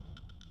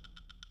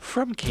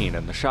From Keene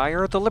in the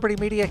Shire, the Liberty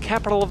Media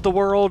capital of the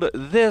world,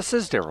 this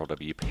is Daryl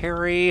W.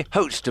 Perry,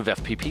 host of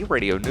FPP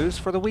Radio News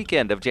for the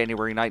weekend of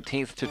January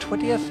 19th to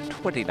 20th,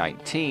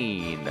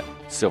 2019.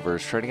 Silver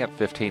is trading at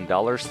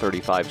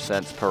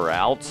 $15.35 per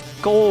ounce.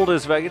 Gold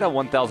is valued at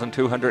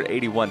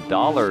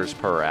 $1,281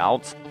 per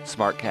ounce.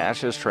 Smart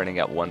cash is trading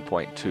at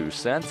 1.2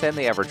 cents, and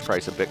the average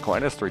price of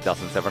Bitcoin is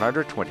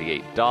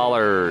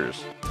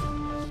 $3,728.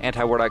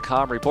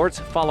 Antiwar.com reports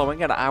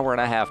following an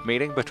hour-and-a-half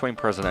meeting between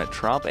President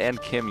Trump and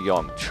Kim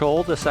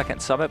Jong-chol, the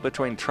second summit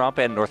between Trump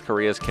and North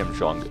Korea's Kim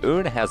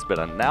Jong-un has been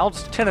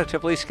announced,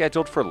 tentatively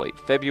scheduled for late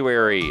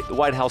February. The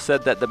White House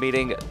said that the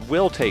meeting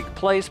will take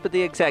place, but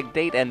the exact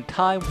date and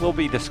time will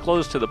be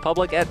disclosed to the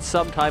public at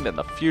some time in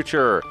the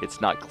future.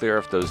 It's not clear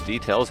if those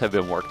details have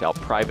been worked out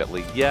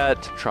privately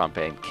yet. Trump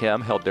and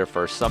Kim held their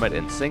first summit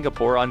in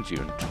Singapore on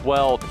June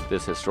 12th.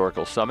 This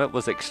historical summit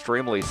was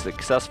extremely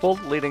successful,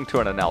 leading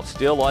to an announced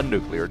deal on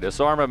nuclear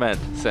disarmament.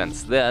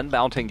 Since then,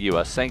 mounting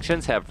U.S.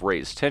 sanctions have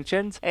raised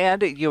tensions,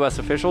 and U.S.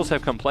 officials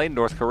have complained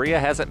North Korea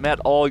hasn't met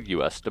all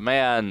U.S.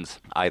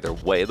 demands. Either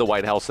way, the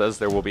White House says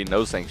there will be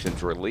no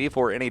sanctions relief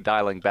or any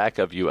dialing back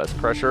of U.S.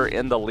 pressure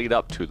in the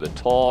lead-up to the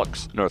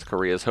talks. North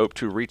Korea's hope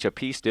to reach a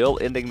peace deal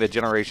ending the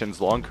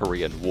generations-long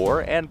Korean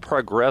War and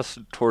progress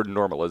toward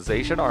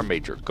normalization are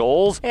major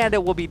goals, and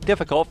it will be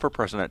difficult for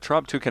President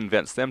Trump to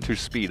convince them to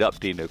speed up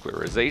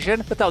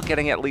denuclearization without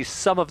getting at least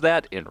some of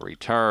that in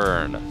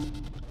return.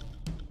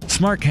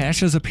 Smart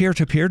Cash is a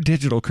peer-to-peer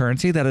digital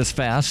currency that is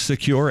fast,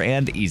 secure,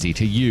 and easy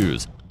to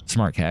use.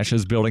 Smart Cash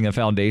is building a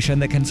foundation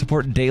that can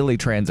support daily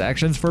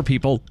transactions for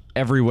people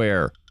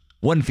everywhere.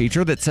 One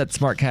feature that sets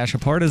Smart Cash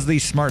apart is the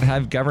Smart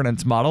Hive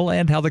governance model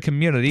and how the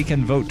community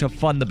can vote to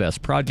fund the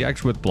best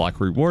projects with block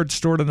rewards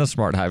stored in the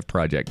Smart Hive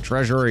project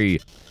treasury.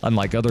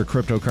 Unlike other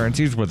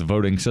cryptocurrencies with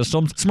voting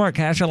systems, Smart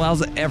Cash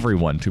allows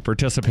everyone to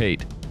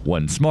participate.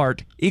 One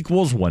smart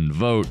equals one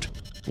vote.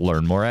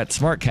 Learn more at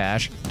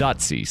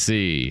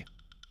smartcash.cc.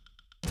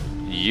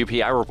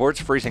 UPI reports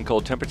freezing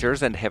cold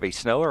temperatures and heavy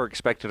snow are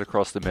expected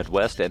across the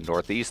Midwest and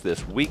Northeast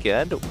this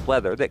weekend,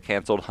 weather that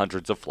canceled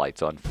hundreds of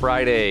flights on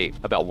Friday.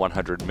 About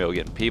 100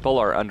 million people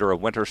are under a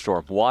winter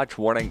storm watch,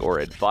 warning, or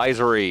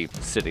advisory.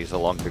 Cities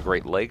along the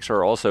Great Lakes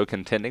are also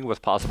contending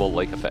with possible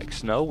lake-effect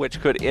snow, which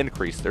could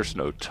increase their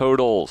snow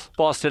totals.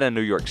 Boston and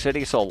New York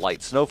City saw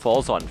light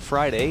snowfalls on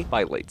Friday.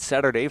 By late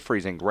Saturday,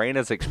 freezing rain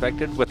is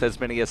expected with as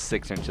many as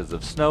 6 inches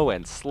of snow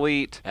and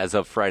sleet. As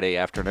of Friday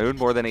afternoon,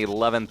 more than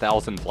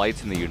 11,000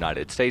 flights in the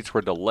United States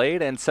were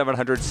delayed and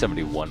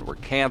 771 were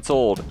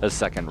canceled. A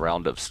second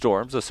round of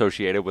storms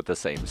associated with the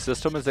same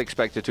system is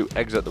expected to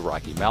exit the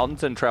Rocky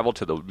Mountains and travel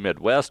to the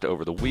Midwest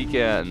over the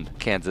weekend.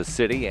 Kansas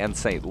City and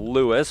St.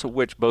 Louis,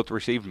 which both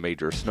received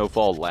major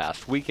snowfall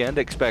last weekend,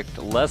 expect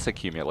less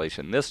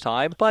accumulation this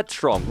time, but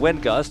strong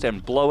wind gusts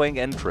and blowing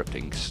and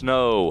drifting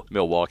snow.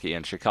 Milwaukee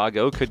and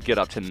Chicago could get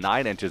up to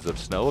 9 inches of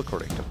snow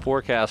according to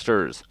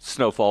forecasters.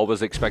 Snowfall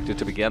was expected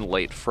to begin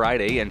late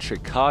Friday in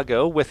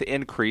Chicago with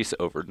increase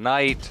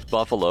overnight.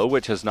 Buffalo,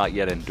 which has not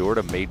yet endured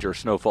a major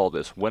snowfall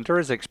this winter,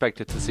 is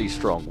expected to see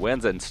strong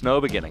winds and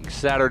snow beginning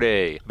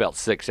Saturday. About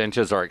 6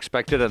 inches are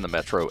expected in the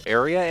metro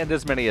area and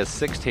as many as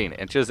 16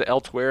 inches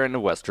elsewhere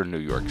in western New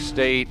York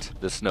State.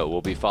 The snow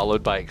will be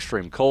followed by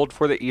extreme cold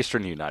for the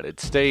eastern United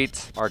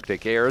States.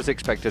 Arctic air is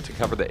expected to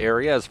cover the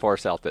area as far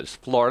south as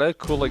Florida,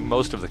 cooling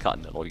most of the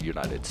continental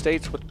United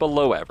States with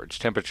below average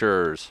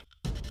temperatures.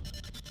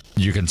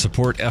 You can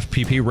support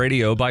FPP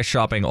Radio by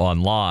shopping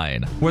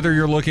online. Whether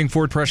you're looking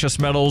for precious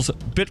metals,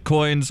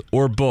 bitcoins,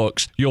 or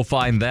books, you'll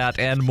find that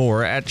and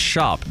more at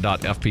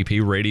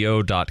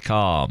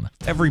shop.fppradio.com.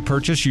 Every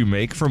purchase you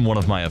make from one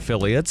of my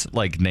affiliates,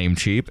 like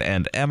Namecheap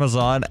and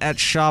Amazon, at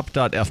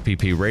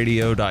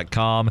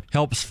shop.fppradio.com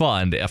helps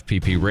fund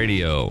FPP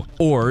Radio.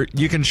 Or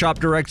you can shop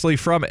directly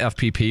from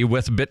FPP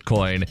with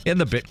Bitcoin in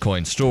the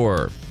Bitcoin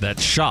store.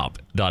 That's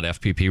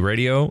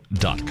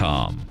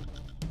shop.fppradio.com.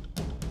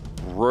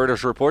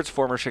 Reuters reports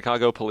former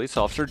Chicago police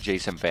officer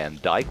Jason Van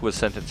Dyke was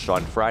sentenced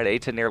on Friday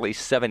to nearly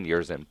 7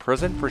 years in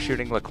prison for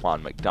shooting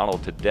Laquan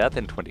McDonald to death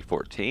in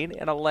 2014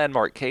 in a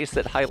landmark case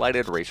that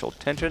highlighted racial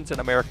tensions in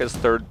America's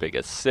third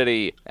biggest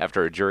city.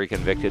 After a jury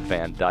convicted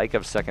Van Dyke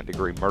of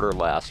second-degree murder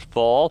last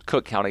fall,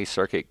 Cook County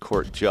Circuit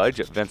Court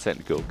Judge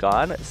Vincent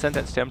Gauguin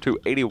sentenced him to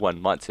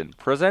 81 months in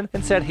prison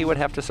and said he would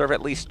have to serve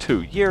at least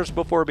 2 years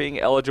before being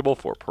eligible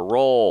for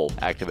parole.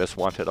 Activists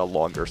wanted a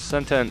longer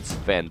sentence.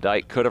 Van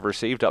Dyke could have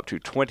received up to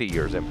 20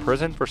 years in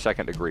prison for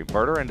second-degree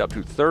murder and up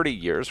to 30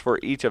 years for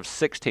each of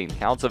 16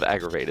 counts of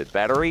aggravated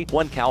battery,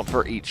 1 count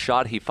for each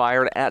shot he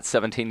fired at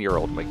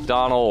 17-year-old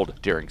McDonald.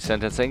 During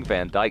sentencing,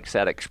 Van Dyke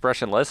sat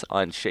expressionless,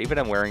 unshaven,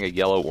 and wearing a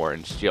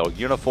yellow-orange jail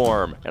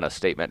uniform. In a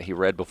statement he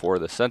read before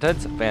the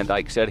sentence, Van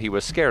Dyke said he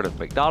was scared of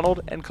McDonald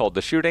and called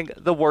the shooting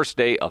the worst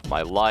day of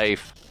my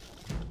life.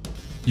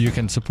 You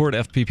can support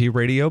FPP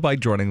Radio by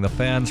joining the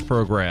Fans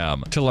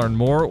program. To learn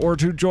more or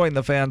to join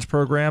the Fans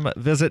program,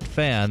 visit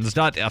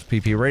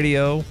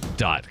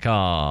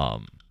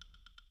fans.fppradio.com.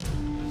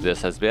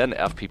 This has been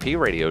FPP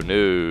Radio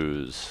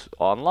News,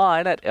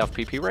 online at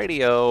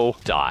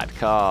fppradio.com.